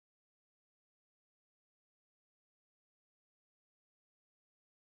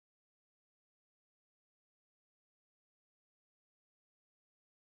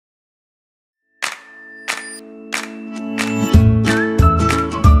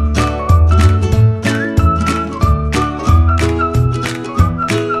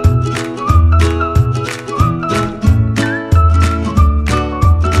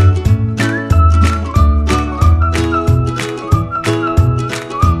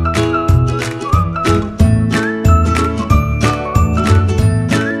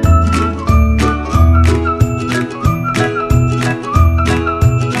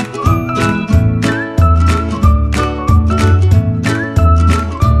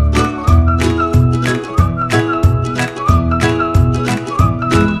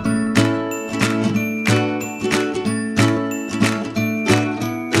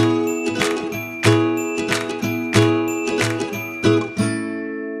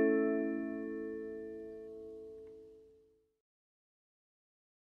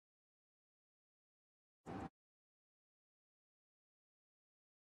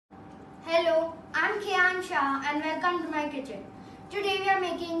Hello, I'm Kheyan Shah and welcome to my kitchen. Today we are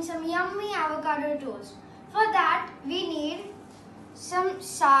making some yummy avocado toast. For that we need some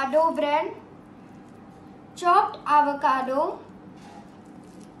sourdough bread, chopped avocado,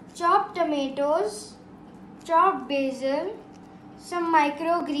 chopped tomatoes, chopped basil, some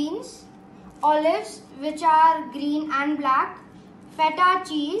microgreens, olives which are green and black, feta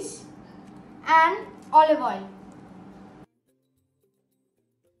cheese and olive oil.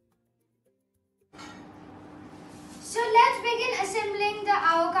 So let's begin assembling the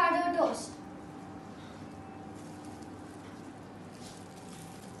avocado toast.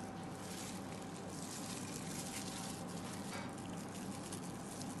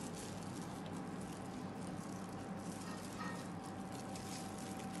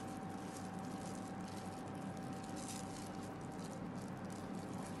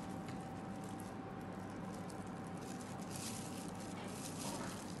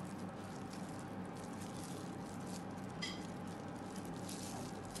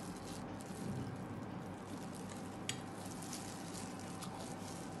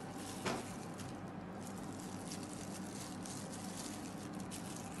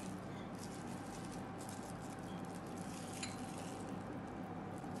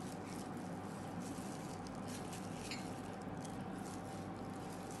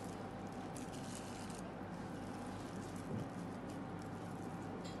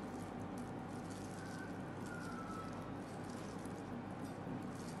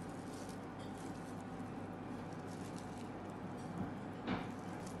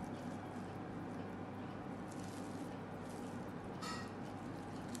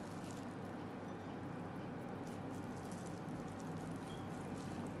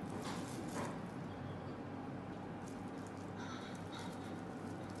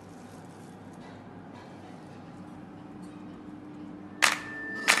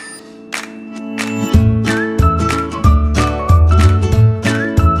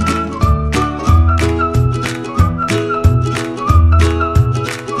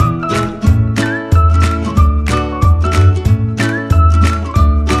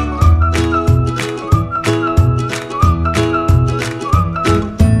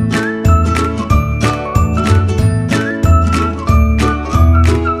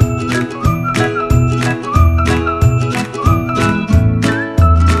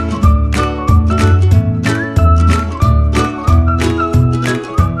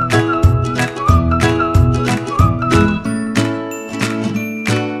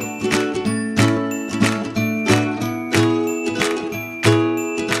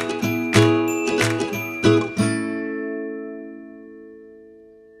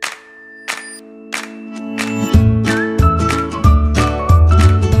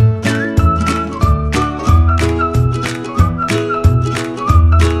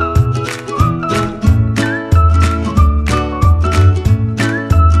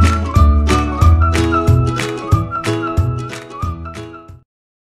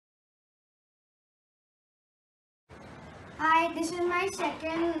 Hi, this is my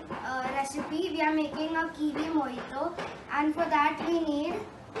second recipe. We are making a kiwi mojito, and for that we need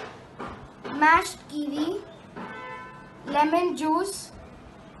mashed kiwi, lemon juice,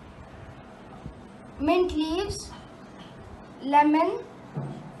 mint leaves, lemon,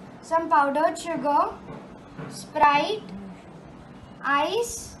 some powdered sugar, Sprite,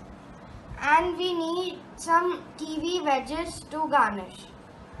 ice, and we need some kiwi wedges to garnish.